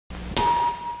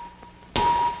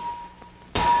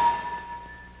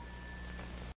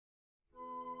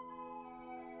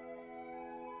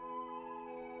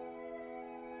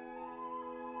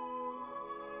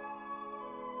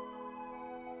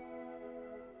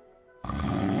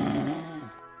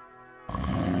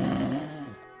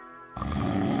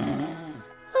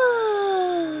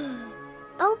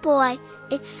boy,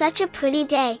 it's such a pretty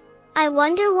day. I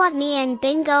wonder what me and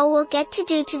Bingo will get to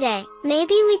do today.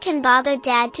 Maybe we can bother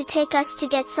Dad to take us to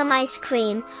get some ice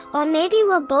cream, or maybe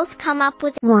we'll both come up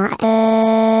with— What?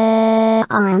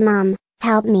 Mom,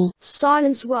 help me.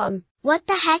 Silence, Worm. What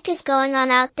the heck is going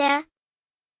on out there?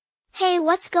 Hey,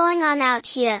 what's going on out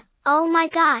here? Oh my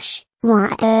gosh.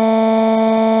 What?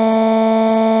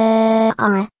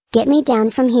 Get me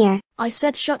down from here. I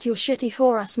said shut your shitty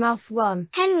whore-ass mouth, Worm.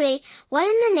 Henry, what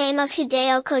in the name of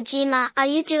Hideo Kojima are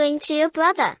you doing to your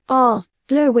brother? Ah,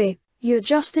 Bluey, you're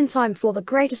just in time for the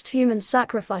greatest human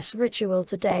sacrifice ritual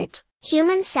to date.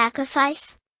 Human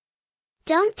sacrifice?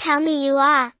 Don't tell me you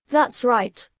are. That's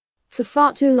right. For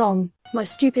far too long, my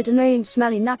stupid, annoying,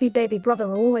 smelly, nappy baby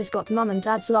brother always got mum and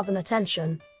dad's love and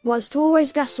attention, whilst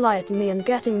always gaslighting me and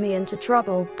getting me into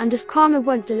trouble. And if karma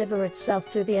won't deliver itself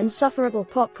to the insufferable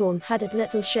popcorn-headed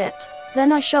little shit,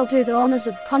 then I shall do the honors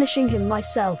of punishing him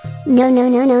myself.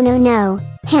 No.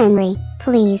 Henry,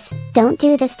 please, don't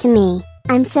do this to me.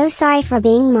 I'm so sorry for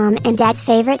being mom and dad's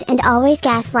favorite and always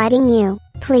gaslighting you.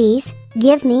 Please,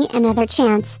 give me another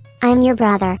chance. I'm your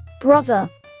brother. Brother?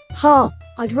 Ha!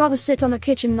 I'd rather sit on a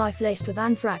kitchen knife laced with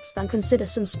anthrax than consider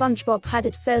some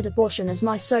SpongeBob-headed failed abortion as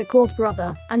my so-called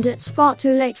brother. And it's far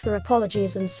too late for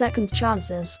apologies and second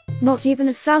chances. Not even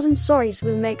 1,000 sorries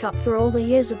will make up for all the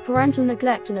years of parental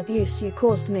neglect and abuse you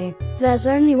caused me. There's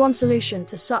only one solution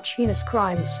to such heinous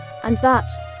crimes, and that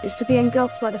is to be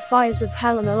engulfed by the fires of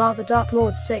hell and allow the Dark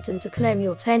Lord Satan to claim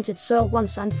your tainted soul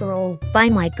once and for all. By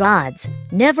my gods,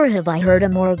 never have I heard a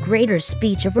more greater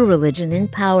speech of a religion in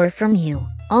power from you,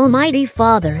 Almighty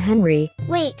Father Henry.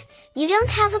 Wait, you don't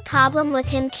have a problem with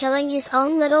him killing his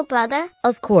own little brother?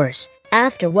 Of course,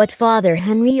 after what Father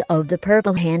Henry of the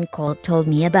Purple Hand cult told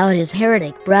me about his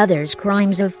heretic brother's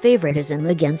crimes of favoritism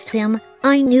against him,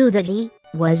 I knew that he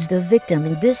was the victim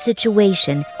in this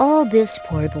situation. All this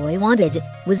poor boy wanted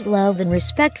was love and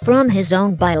respect from his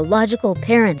own biological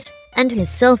parents, and his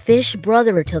selfish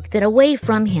brother took that away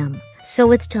from him.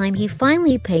 So it's time he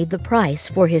finally paid the price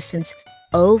for his sins.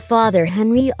 O Father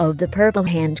Henry of the Purple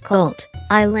Hand cult,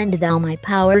 I lend thou my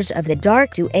powers of the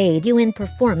dark to aid you in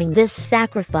performing this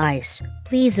sacrifice.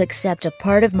 Please accept a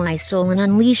part of my soul and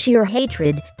unleash your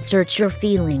hatred. Search your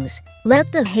feelings.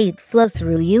 Let the hate flow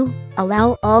through you.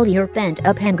 Allow all your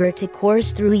pent-up anger to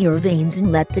course through your veins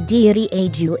and let the deity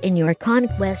aid you in your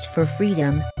conquest for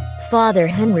freedom. Father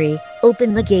Henry,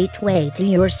 open the gateway to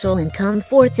your soul and come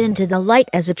forth into the light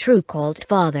as a true cult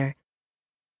father.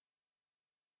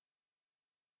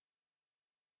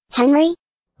 Henry?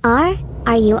 Are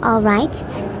you alright?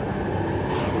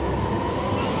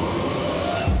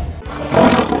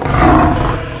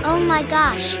 Oh my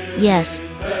gosh. Yes,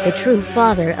 the true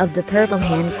father of the Purple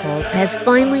Hand cult has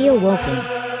finally awoken.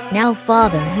 Now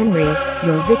Father Henry,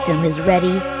 your victim is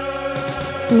ready.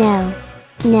 No.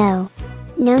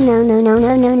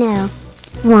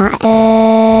 What?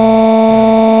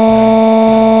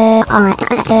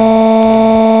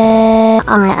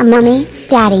 Mommy,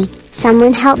 Daddy,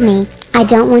 someone help me. I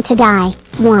don't want to die.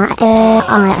 What?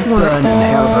 Burn in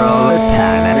hell for all the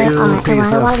time, and you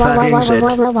piece of fucking shit.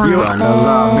 You are no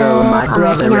longer my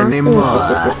brother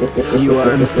anymore. You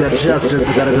are instead just a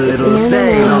pathetic little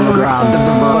stain on the ground of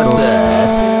the mother.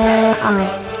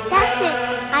 That's it.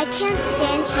 I can't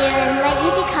stand here and let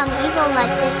you become evil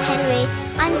like this, Henry.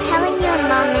 I'm telling your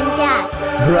mom and dad.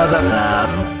 Brother Sam,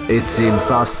 it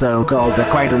seems our so-called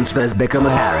acquaintance has become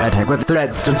a heretic with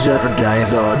threats to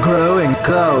jeopardize our growing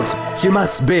cult. She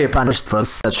must be punished for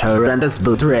such horrendous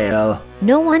betrayal.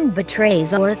 No one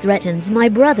betrays or threatens my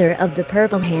brother of the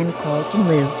Purple Hand cult and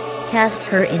lives. Cast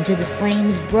her into the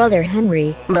flames, Brother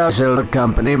Henry. Thou shalt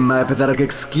accompany my pathetic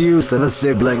excuse of a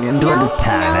sibling into an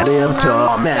eternity of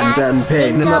torment Dad, and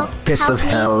pain Bingo, in the pits help of me.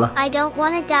 hell. I don't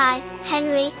want to die.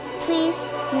 Henry, please.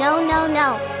 No.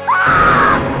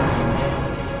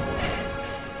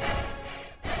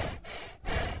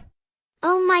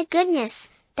 Oh my goodness,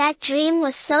 that dream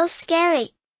was so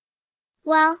scary.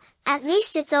 Well, at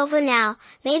least it's over now.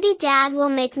 Maybe Dad will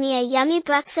make me a yummy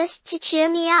breakfast to cheer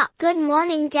me up. Good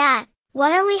morning, Dad.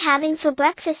 What are we having for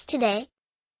breakfast today?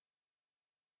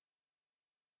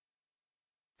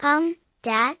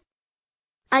 Dad?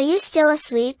 Are you still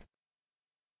asleep?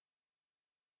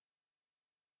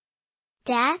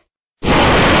 Dad?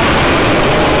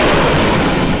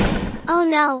 Oh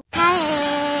no.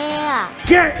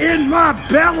 Get in my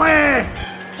belly!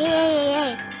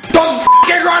 Hey. Don't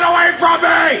f***ing run away from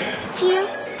me! Phew,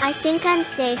 I think I'm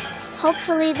safe.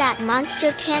 Hopefully that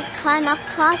monster can't climb up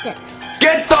closets.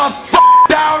 Get the f***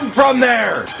 down from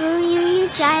there! Screw you, you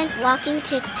giant walking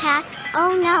tic-tac.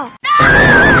 Oh no.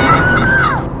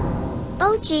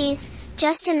 Oh geez,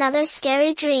 just another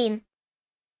scary dream.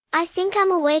 I think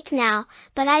I'm awake now,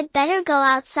 but I'd better go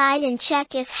outside and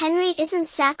check if Henry isn't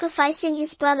sacrificing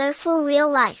his brother for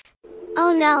real life.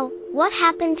 Oh no, what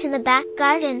happened to the back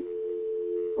garden?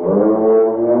 Oh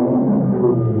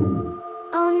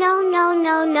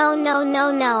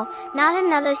no, not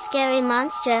another scary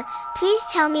monster. Please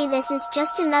tell me this is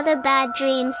just another bad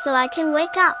dream so I can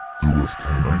wake up. Foolish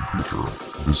canine creature,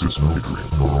 this is no dream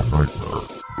nor a nightmare,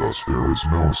 thus there is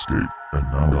no escape,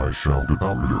 and now I shall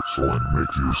devour your soul and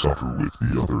make you suffer with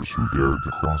the others who dared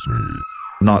to cross me.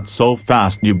 Not so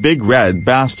fast, you big red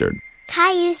bastard.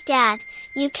 Caillou's dad,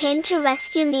 you came to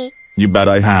rescue me. You bet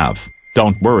I have.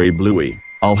 Don't worry, Bluey,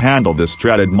 I'll handle this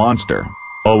dreaded monster.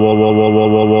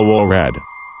 Oh, Red.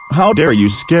 How dare you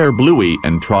scare Bluey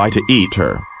and try to eat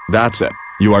her? That's it.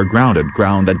 You are grounded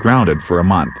for a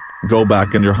month. Go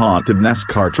back in your haunted nest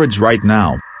cartridge right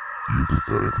now. You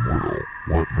pathetic mortal,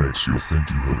 what makes you think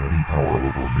you have any power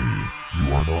over me?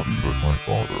 You are not even my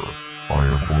father. I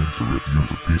am going to rip you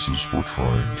to pieces for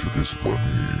trying to discipline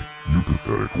me, you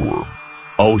pathetic worm.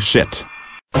 Oh shit.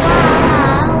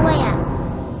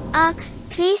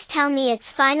 Please tell me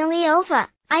it's finally over.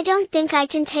 I don't think I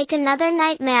can take another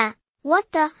nightmare.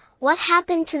 What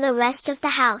happened to the rest of the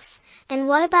house? And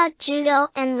what about Judo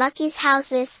and Lucky's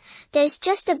houses? There's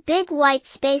just a big white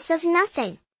space of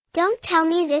nothing. Don't tell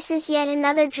me this is yet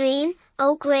another dream.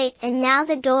 Oh great, and now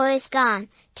the door is gone.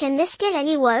 Can this get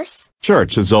any worse?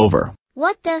 Church is over.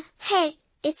 What the? Hey,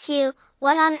 it's you.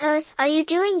 What on earth are you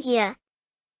doing here?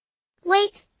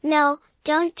 Wait, no,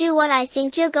 don't do what I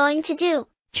think you're going to do.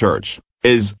 Church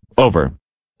is over.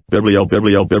 Biblio.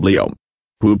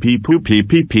 Poopy.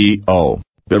 Oh.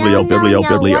 Biblio.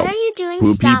 What are you doing?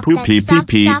 Poopy.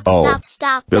 Oh. Biblio.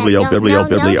 Stop, don't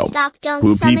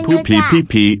summon your dad.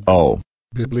 Oh.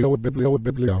 Biblio.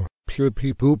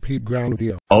 Poopy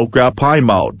groundio. Oh crap, I'm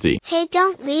outie. Hey,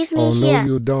 don't leave me here. Oh no,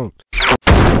 you don't.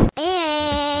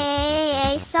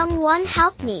 Hey, someone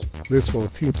help me. This will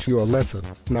teach you a lesson.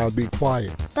 Now be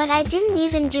quiet. But I didn't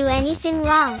even do anything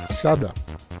wrong. Shut up.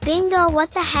 Bingo,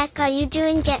 what the heck are you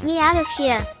doing? Get me out of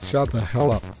here. Shut the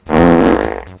hell up.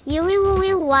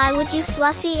 Yui, why would you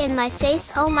fluffy in my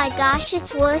face? Oh my gosh,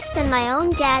 it's worse than my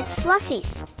own dad's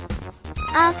fluffies.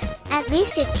 Ugh, at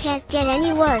least it can't get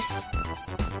any worse.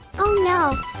 Oh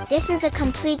no, this is a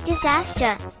complete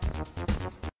disaster.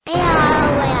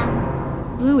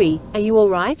 Bluey, are you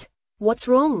alright? What's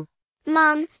wrong?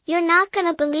 Mom, you're not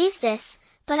gonna believe this,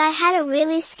 but I had a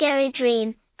really scary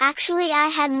dream. Actually, I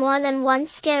had more than one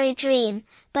scary dream,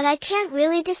 but I can't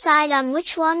really decide on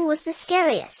which one was the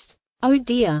scariest. Oh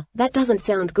dear, that doesn't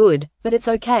sound good, but it's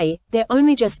okay, they're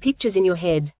only just pictures in your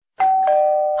head.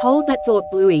 Hold that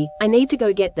thought, Bluey, I need to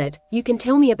go get that. You can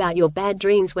tell me about your bad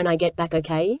dreams when I get back,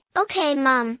 okay? Okay,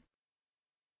 Mom.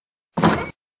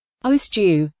 Oh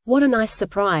Stu, what a nice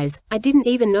surprise, I didn't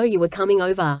even know you were coming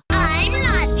over.